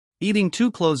Eating 2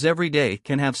 cloves every day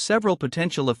can have several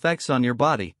potential effects on your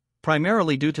body,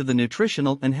 primarily due to the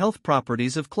nutritional and health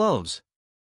properties of cloves.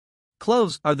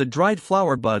 Cloves are the dried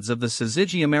flower buds of the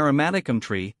Syzygium aromaticum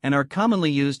tree and are commonly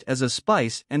used as a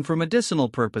spice and for medicinal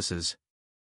purposes.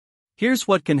 Here's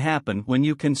what can happen when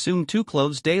you consume 2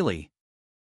 cloves daily.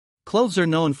 Cloves are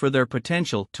known for their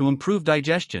potential to improve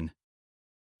digestion.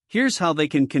 Here's how they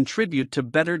can contribute to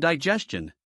better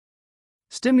digestion.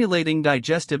 Stimulating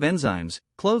digestive enzymes,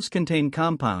 cloves contain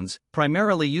compounds,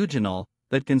 primarily eugenol,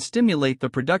 that can stimulate the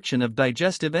production of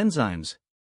digestive enzymes.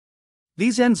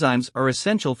 These enzymes are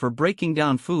essential for breaking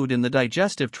down food in the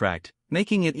digestive tract,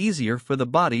 making it easier for the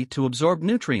body to absorb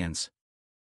nutrients.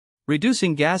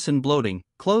 Reducing gas and bloating,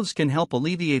 cloves can help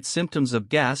alleviate symptoms of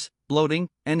gas, bloating,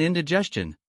 and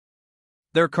indigestion.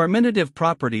 Their carminative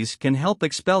properties can help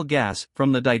expel gas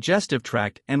from the digestive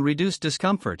tract and reduce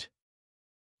discomfort.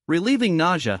 Relieving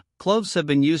nausea, cloves have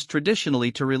been used traditionally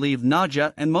to relieve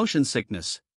nausea and motion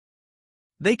sickness.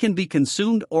 They can be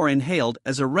consumed or inhaled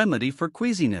as a remedy for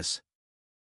queasiness.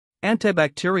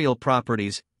 Antibacterial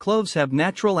properties, cloves have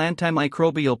natural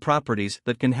antimicrobial properties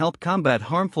that can help combat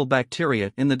harmful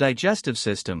bacteria in the digestive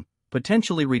system,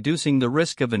 potentially reducing the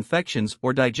risk of infections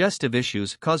or digestive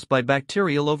issues caused by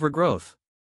bacterial overgrowth.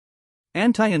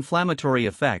 Anti-inflammatory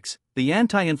effects, the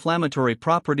anti-inflammatory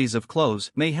properties of cloves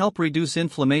may help reduce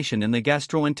inflammation in the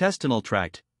gastrointestinal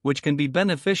tract, which can be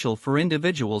beneficial for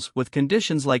individuals with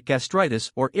conditions like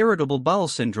gastritis or irritable bowel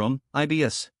syndrome,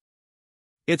 IBS.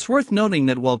 It's worth noting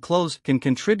that while cloves can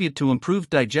contribute to improved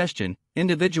digestion,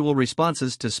 individual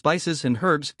responses to spices and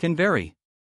herbs can vary.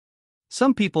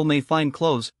 Some people may find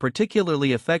cloves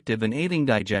particularly effective in aiding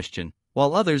digestion,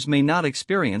 while others may not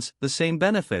experience the same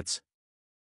benefits.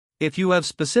 If you have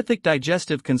specific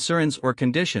digestive concerns or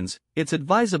conditions, it's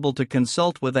advisable to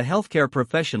consult with a healthcare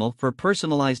professional for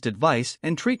personalized advice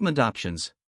and treatment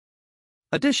options.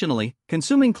 Additionally,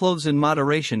 consuming cloves in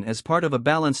moderation as part of a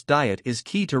balanced diet is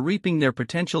key to reaping their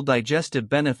potential digestive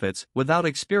benefits without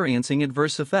experiencing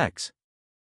adverse effects.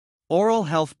 Oral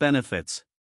health benefits.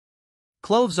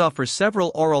 Cloves offer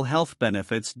several oral health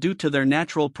benefits due to their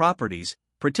natural properties,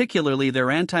 particularly their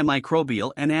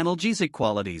antimicrobial and analgesic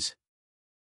qualities.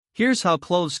 Here's how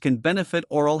cloves can benefit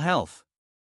oral health.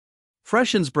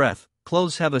 Freshens breath.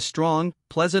 Cloves have a strong,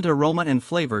 pleasant aroma and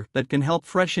flavor that can help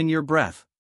freshen your breath.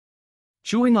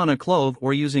 Chewing on a clove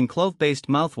or using clove-based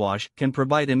mouthwash can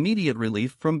provide immediate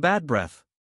relief from bad breath.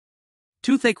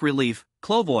 Toothache relief.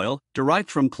 Clove oil,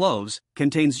 derived from cloves,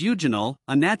 contains eugenol,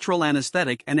 a natural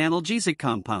anesthetic and analgesic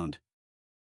compound.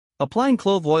 Applying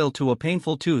clove oil to a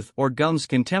painful tooth or gums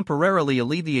can temporarily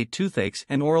alleviate toothaches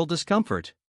and oral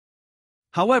discomfort.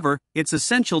 However, it's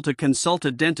essential to consult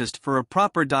a dentist for a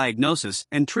proper diagnosis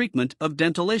and treatment of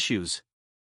dental issues.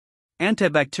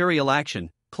 Antibacterial action.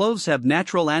 Cloves have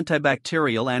natural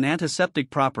antibacterial and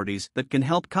antiseptic properties that can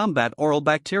help combat oral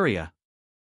bacteria.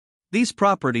 These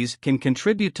properties can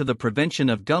contribute to the prevention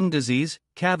of gum disease,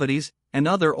 cavities, and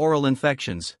other oral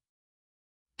infections.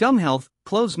 Gum health.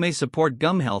 Cloves may support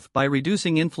gum health by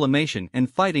reducing inflammation and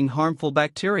fighting harmful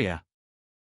bacteria.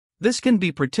 This can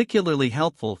be particularly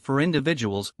helpful for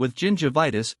individuals with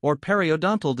gingivitis or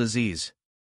periodontal disease.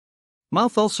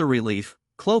 Mouth ulcer relief.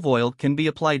 Clove oil can be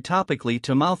applied topically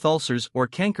to mouth ulcers or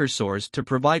canker sores to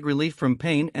provide relief from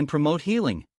pain and promote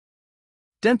healing.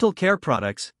 Dental care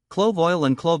products. Clove oil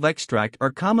and clove extract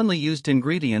are commonly used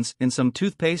ingredients in some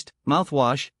toothpaste,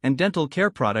 mouthwash, and dental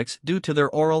care products due to their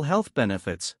oral health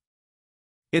benefits.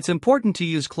 It's important to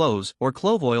use cloves or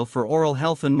clove oil for oral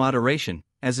health in moderation,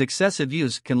 as excessive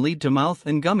use can lead to mouth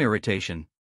and gum irritation.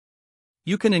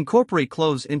 You can incorporate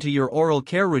cloves into your oral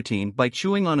care routine by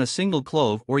chewing on a single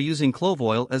clove or using clove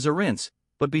oil as a rinse,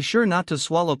 but be sure not to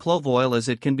swallow clove oil as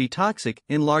it can be toxic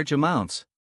in large amounts.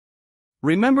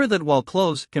 Remember that while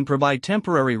cloves can provide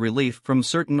temporary relief from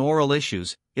certain oral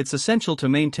issues, it's essential to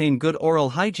maintain good oral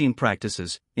hygiene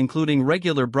practices, including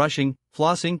regular brushing,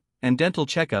 flossing, and dental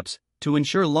checkups, to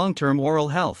ensure long-term oral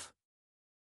health.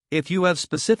 If you have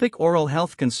specific oral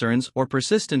health concerns or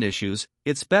persistent issues,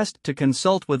 it's best to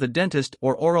consult with a dentist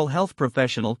or oral health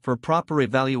professional for proper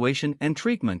evaluation and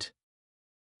treatment.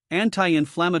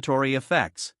 Anti-inflammatory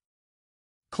effects.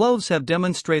 Cloves have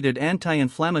demonstrated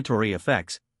anti-inflammatory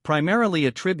effects, primarily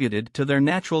attributed to their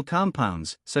natural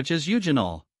compounds, such as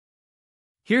eugenol.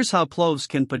 Here's how cloves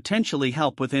can potentially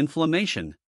help with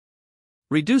inflammation.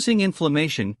 Reducing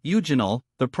inflammation. Eugenol,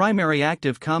 the primary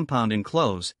active compound in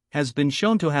cloves, has been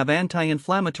shown to have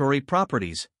anti-inflammatory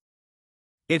properties.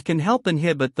 It can help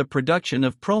inhibit the production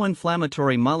of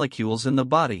pro-inflammatory molecules in the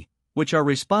body, which are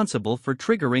responsible for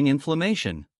triggering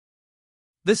inflammation.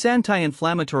 This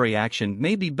anti-inflammatory action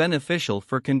may be beneficial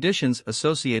for conditions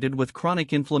associated with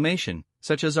chronic inflammation,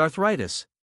 such as arthritis.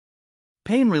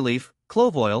 Pain relief.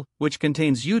 Clove oil, which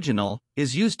contains eugenol,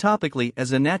 is used topically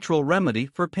as a natural remedy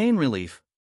for pain relief.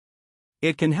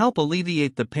 It can help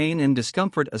alleviate the pain and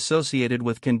discomfort associated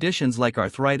with conditions like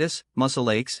arthritis,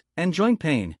 muscle aches, and joint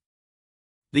pain.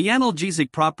 The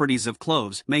analgesic properties of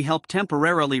cloves may help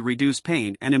temporarily reduce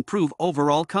pain and improve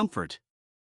overall comfort.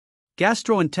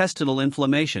 Gastrointestinal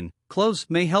inflammation. Cloves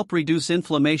may help reduce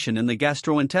inflammation in the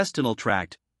gastrointestinal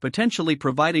tract, potentially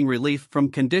providing relief from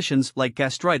conditions like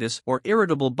gastritis or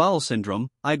irritable bowel syndrome,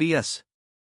 IBS.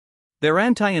 Their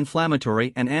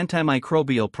anti-inflammatory and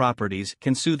antimicrobial properties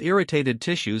can soothe irritated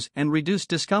tissues and reduce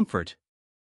discomfort.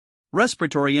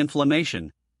 Respiratory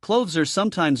inflammation. Cloves are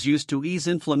sometimes used to ease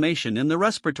inflammation in the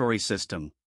respiratory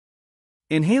system.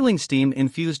 Inhaling steam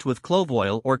infused with clove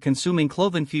oil or consuming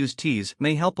clove-infused teas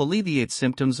may help alleviate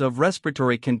symptoms of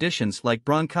respiratory conditions like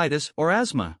bronchitis or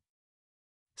asthma.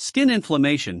 Skin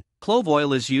inflammation. Clove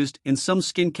oil is used in some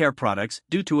skincare products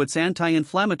due to its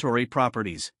anti-inflammatory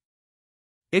properties.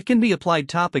 It can be applied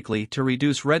topically to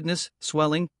reduce redness,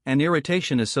 swelling, and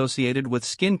irritation associated with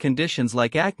skin conditions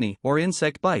like acne or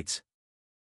insect bites.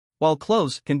 While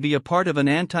cloves can be a part of an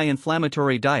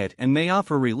anti-inflammatory diet and may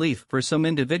offer relief for some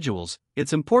individuals,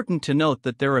 it's important to note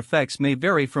that their effects may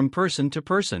vary from person to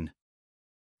person.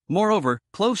 Moreover,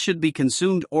 cloves should be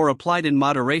consumed or applied in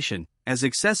moderation, as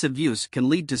excessive use can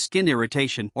lead to skin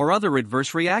irritation or other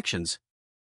adverse reactions.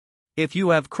 If you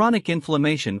have chronic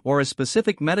inflammation or a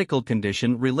specific medical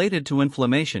condition related to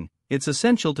inflammation, it's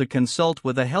essential to consult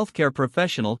with a healthcare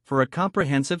professional for a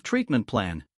comprehensive treatment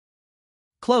plan.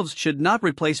 Cloves should not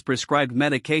replace prescribed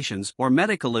medications or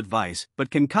medical advice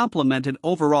but can complement an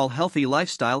overall healthy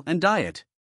lifestyle and diet.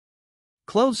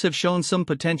 Cloves have shown some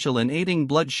potential in aiding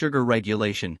blood sugar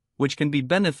regulation, which can be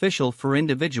beneficial for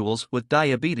individuals with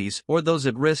diabetes or those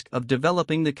at risk of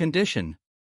developing the condition.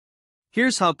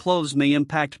 Here's how cloves may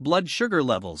impact blood sugar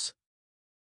levels.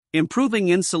 Improving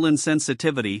insulin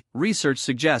sensitivity. Research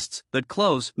suggests that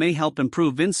cloves may help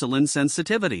improve insulin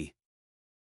sensitivity.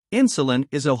 Insulin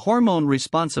is a hormone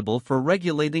responsible for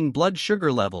regulating blood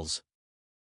sugar levels.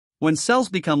 When cells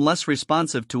become less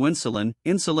responsive to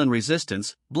insulin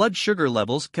resistance, blood sugar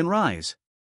levels can rise.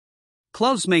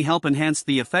 Cloves may help enhance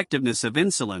the effectiveness of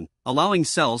insulin, allowing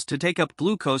cells to take up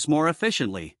glucose more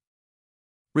efficiently.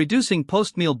 Reducing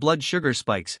post-meal blood sugar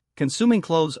spikes. Consuming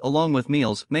cloves along with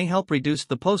meals may help reduce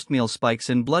the post-meal spikes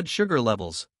in blood sugar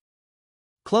levels.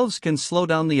 Cloves can slow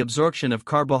down the absorption of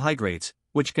carbohydrates,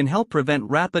 which can help prevent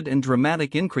rapid and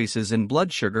dramatic increases in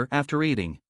blood sugar after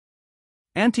eating.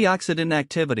 Antioxidant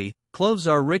activity. Cloves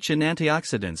are rich in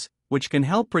antioxidants, which can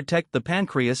help protect the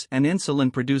pancreas and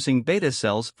insulin-producing beta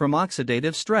cells from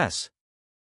oxidative stress.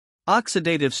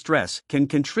 Oxidative stress can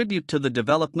contribute to the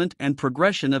development and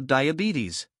progression of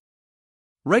diabetes.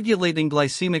 Regulating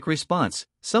glycemic response.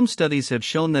 Some studies have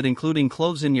shown that including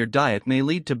cloves in your diet may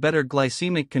lead to better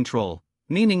glycemic control,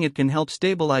 meaning it can help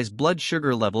stabilize blood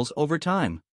sugar levels over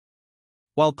time.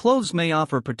 While cloves may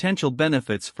offer potential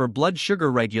benefits for blood sugar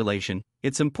regulation,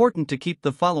 it's important to keep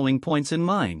the following points in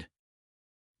mind.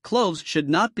 Cloves should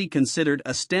not be considered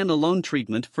a standalone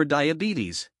treatment for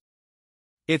diabetes.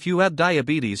 If you have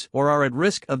diabetes or are at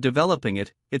risk of developing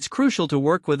it, it's crucial to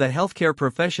work with a healthcare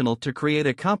professional to create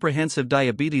a comprehensive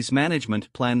diabetes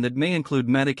management plan that may include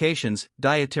medications,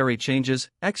 dietary changes,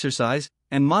 exercise,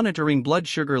 and monitoring blood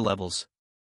sugar levels.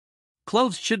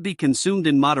 Cloves should be consumed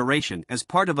in moderation as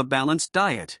part of a balanced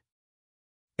diet.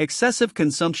 Excessive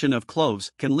consumption of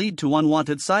cloves can lead to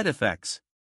unwanted side effects.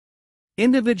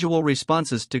 Individual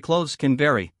responses to cloves can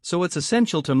vary, so it's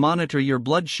essential to monitor your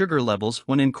blood sugar levels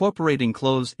when incorporating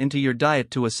cloves into your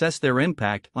diet to assess their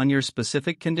impact on your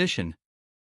specific condition.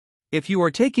 If you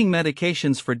are taking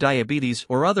medications for diabetes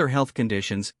or other health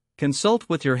conditions, consult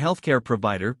with your healthcare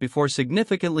provider before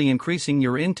significantly increasing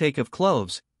your intake of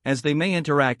cloves, as they may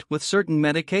interact with certain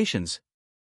medications.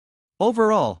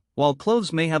 Overall, while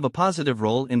cloves may have a positive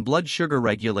role in blood sugar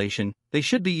regulation, they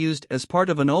should be used as part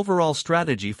of an overall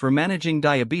strategy for managing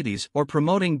diabetes or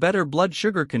promoting better blood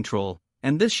sugar control,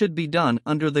 and this should be done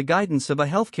under the guidance of a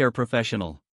healthcare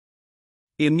professional.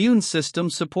 Immune system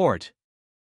support.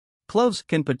 Cloves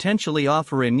can potentially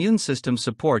offer immune system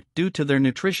support due to their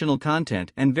nutritional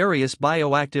content and various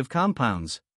bioactive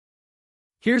compounds.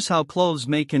 Here's how cloves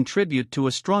may contribute to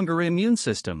a stronger immune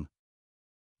system.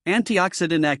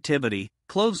 Antioxidant activity.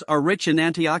 Cloves are rich in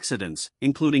antioxidants,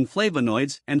 including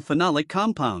flavonoids and phenolic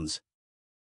compounds.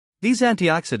 These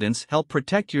antioxidants help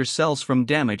protect your cells from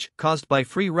damage caused by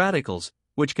free radicals,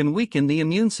 which can weaken the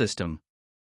immune system.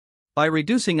 By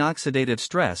reducing oxidative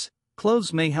stress,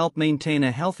 cloves may help maintain a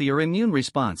healthier immune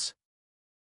response.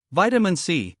 Vitamin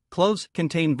C. Cloves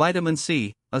contain vitamin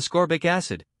C, ascorbic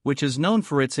acid, which is known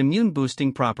for its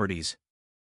immune-boosting properties.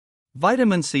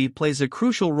 Vitamin C plays a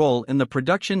crucial role in the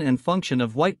production and function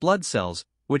of white blood cells,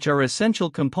 which are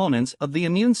essential components of the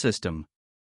immune system.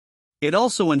 It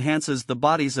also enhances the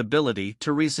body's ability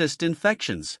to resist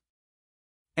infections.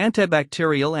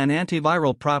 Antibacterial and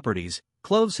antiviral properties.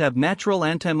 Cloves have natural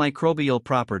antimicrobial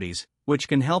properties, which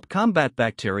can help combat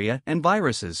bacteria and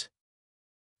viruses.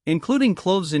 Including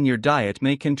cloves in your diet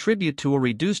may contribute to a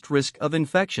reduced risk of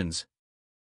infections.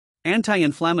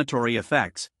 Anti-inflammatory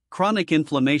effects. Chronic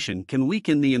inflammation can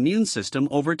weaken the immune system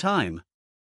over time.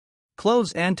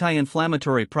 Cloves'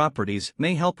 anti-inflammatory properties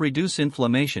may help reduce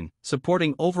inflammation,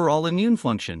 supporting overall immune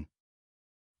function.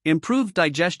 Improved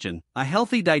digestion. A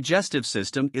healthy digestive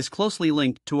system is closely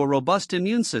linked to a robust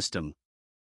immune system.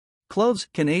 Cloves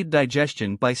can aid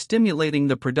digestion by stimulating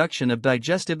the production of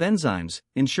digestive enzymes,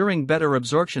 ensuring better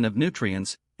absorption of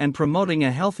nutrients, and promoting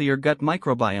a healthier gut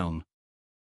microbiome.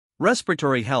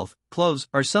 Respiratory health. Cloves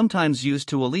are sometimes used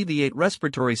to alleviate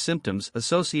respiratory symptoms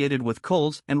associated with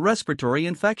colds and respiratory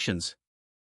infections.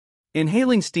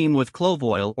 Inhaling steam with clove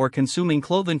oil or consuming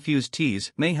clove-infused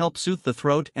teas may help soothe the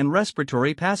throat and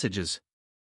respiratory passages.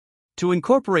 To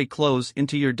incorporate cloves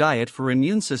into your diet for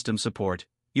immune system support,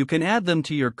 you can add them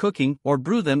to your cooking or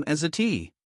brew them as a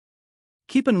tea.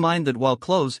 Keep in mind that while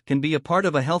cloves can be a part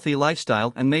of a healthy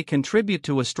lifestyle and may contribute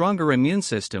to a stronger immune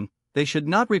system, they should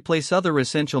not replace other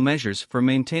essential measures for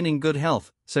maintaining good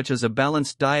health, such as a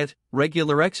balanced diet,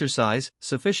 regular exercise,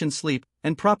 sufficient sleep,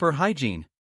 and proper hygiene.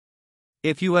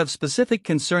 If you have specific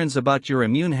concerns about your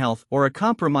immune health or a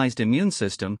compromised immune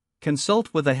system,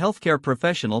 consult with a healthcare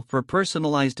professional for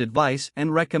personalized advice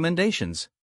and recommendations.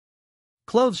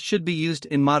 Cloves should be used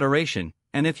in moderation,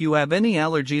 and if you have any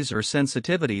allergies or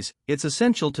sensitivities, it's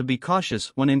essential to be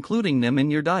cautious when including them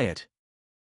in your diet.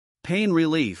 Pain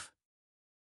relief.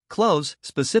 Cloves,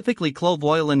 specifically clove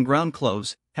oil and ground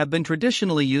cloves, have been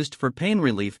traditionally used for pain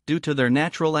relief due to their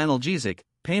natural analgesic,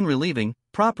 pain-relieving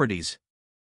properties.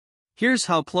 Here's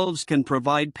how cloves can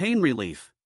provide pain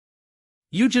relief.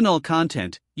 Eugenol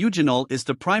content. Eugenol is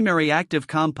the primary active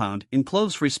compound in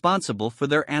cloves responsible for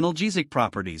their analgesic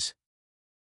properties.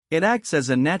 It acts as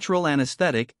a natural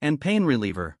anesthetic and pain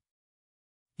reliever.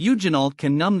 Eugenol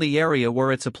can numb the area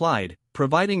where it's applied,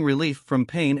 providing relief from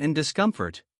pain and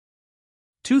discomfort.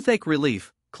 Toothache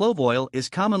relief. Clove oil is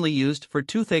commonly used for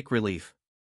toothache relief.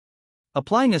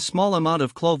 Applying a small amount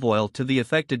of clove oil to the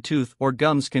affected tooth or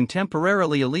gums can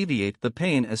temporarily alleviate the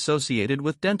pain associated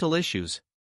with dental issues.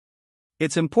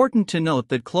 It's important to note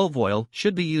that clove oil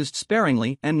should be used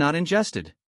sparingly and not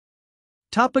ingested.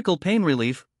 Topical pain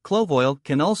relief. Clove oil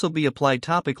can also be applied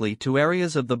topically to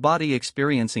areas of the body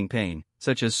experiencing pain,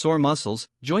 such as sore muscles,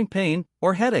 joint pain,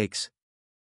 or headaches.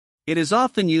 It is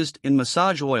often used in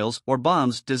massage oils or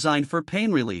balms designed for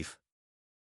pain relief.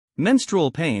 Menstrual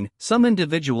pain. Some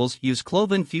individuals use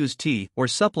clove-infused tea or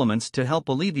supplements to help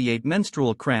alleviate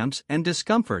menstrual cramps and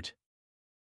discomfort.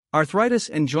 Arthritis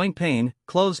and joint pain.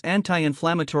 Cloves'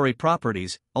 anti-inflammatory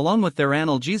properties, along with their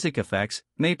analgesic effects,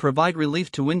 may provide relief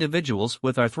to individuals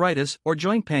with arthritis or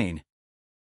joint pain.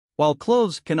 While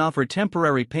cloves can offer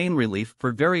temporary pain relief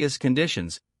for various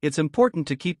conditions, it's important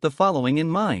to keep the following in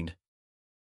mind.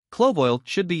 Clove oil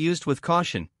should be used with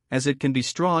caution, as it can be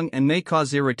strong and may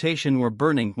cause irritation or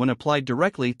burning when applied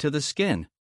directly to the skin.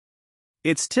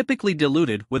 It's typically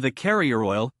diluted with a carrier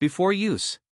oil before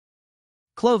use.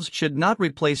 Cloves should not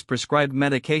replace prescribed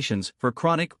medications for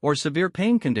chronic or severe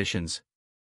pain conditions.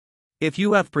 If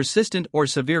you have persistent or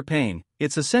severe pain,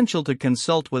 it's essential to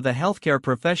consult with a healthcare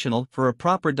professional for a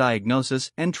proper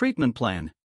diagnosis and treatment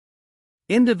plan.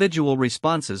 Individual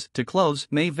responses to cloves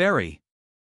may vary.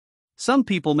 Some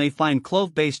people may find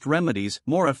clove-based remedies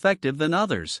more effective than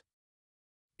others.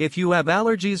 If you have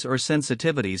allergies or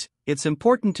sensitivities, it's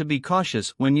important to be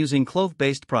cautious when using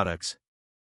clove-based products.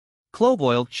 Clove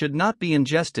oil should not be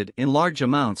ingested in large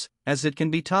amounts, as it can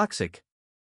be toxic.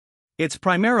 It's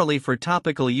primarily for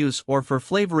topical use or for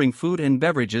flavoring food and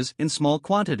beverages in small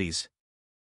quantities.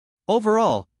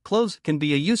 Overall, cloves can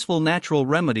be a useful natural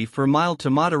remedy for mild to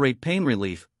moderate pain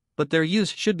relief, but their use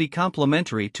should be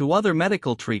complementary to other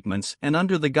medical treatments and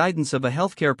under the guidance of a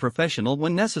healthcare professional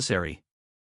when necessary.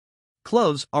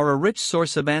 Cloves are a rich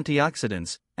source of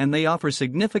antioxidants, and they offer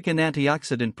significant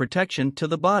antioxidant protection to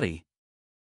the body.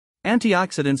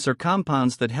 Antioxidants are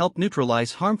compounds that help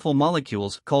neutralize harmful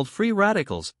molecules called free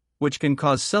radicals, which can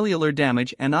cause cellular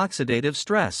damage and oxidative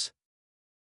stress.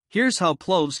 Here's how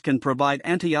cloves can provide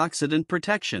antioxidant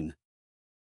protection.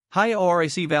 High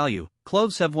ORAC value.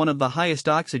 Cloves have one of the highest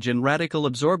oxygen radical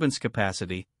absorbance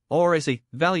capacity, ORAC,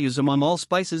 values among all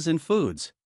spices and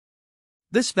foods.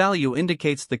 This value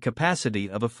indicates the capacity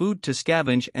of a food to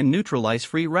scavenge and neutralize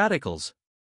free radicals.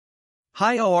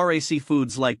 High ORAC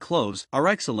foods like cloves are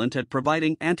excellent at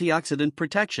providing antioxidant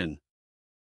protection.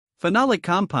 Phenolic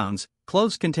compounds.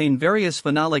 Cloves contain various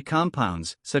phenolic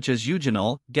compounds, such as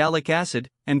eugenol, gallic acid,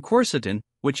 and quercetin,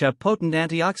 which have potent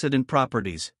antioxidant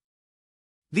properties.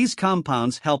 These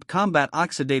compounds help combat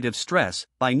oxidative stress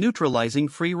by neutralizing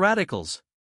free radicals.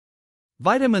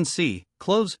 Vitamin C.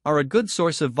 Cloves are a good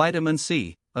source of vitamin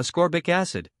C, ascorbic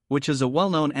acid, which is a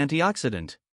well-known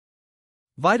antioxidant.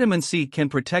 Vitamin C can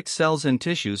protect cells and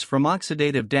tissues from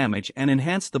oxidative damage and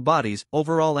enhance the body's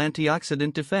overall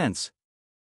antioxidant defense.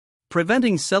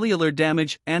 Preventing cellular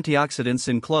damage. Antioxidants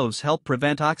in cloves help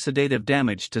prevent oxidative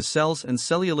damage to cells and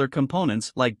cellular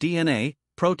components like DNA,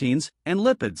 proteins, and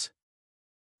lipids.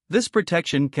 This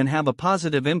protection can have a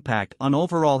positive impact on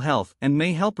overall health and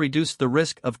may help reduce the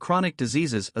risk of chronic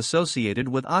diseases associated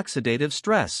with oxidative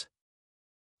stress.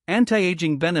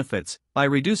 Anti-aging benefits. By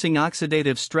reducing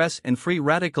oxidative stress and free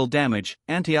radical damage,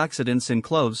 antioxidants in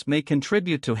cloves may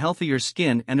contribute to healthier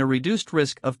skin and a reduced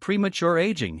risk of premature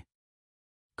aging.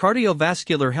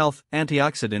 Cardiovascular health.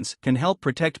 Antioxidants can help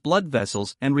protect blood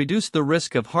vessels and reduce the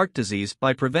risk of heart disease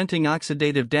by preventing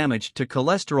oxidative damage to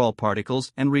cholesterol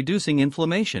particles and reducing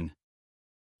inflammation.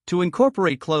 To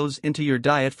incorporate cloves into your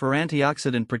diet for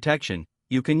antioxidant protection,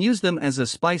 you can use them as a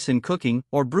spice in cooking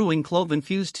or brewing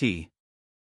clove-infused tea.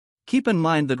 Keep in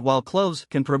mind that while cloves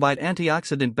can provide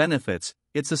antioxidant benefits,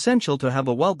 it's essential to have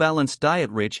a well-balanced diet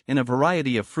rich in a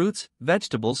variety of fruits,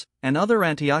 vegetables, and other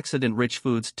antioxidant-rich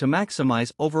foods to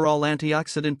maximize overall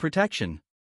antioxidant protection.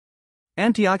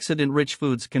 Antioxidant-rich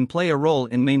foods can play a role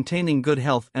in maintaining good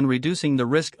health and reducing the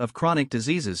risk of chronic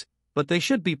diseases, but they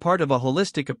should be part of a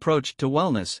holistic approach to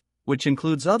wellness, which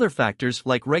includes other factors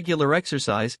like regular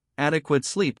exercise, adequate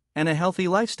sleep, and a healthy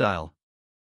lifestyle.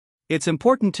 It's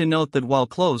important to note that while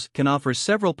cloves can offer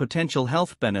several potential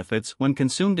health benefits when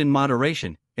consumed in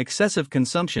moderation, excessive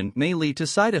consumption may lead to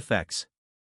side effects.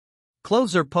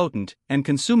 Cloves are potent, and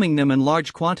consuming them in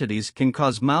large quantities can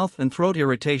cause mouth and throat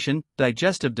irritation,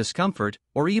 digestive discomfort,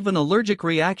 or even allergic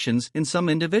reactions in some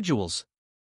individuals.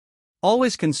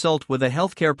 Always consult with a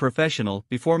healthcare professional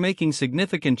before making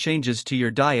significant changes to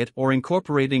your diet or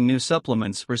incorporating new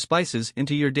supplements or spices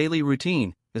into your daily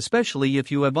routine, especially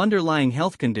if you have underlying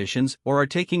health conditions or are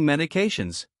taking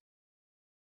medications.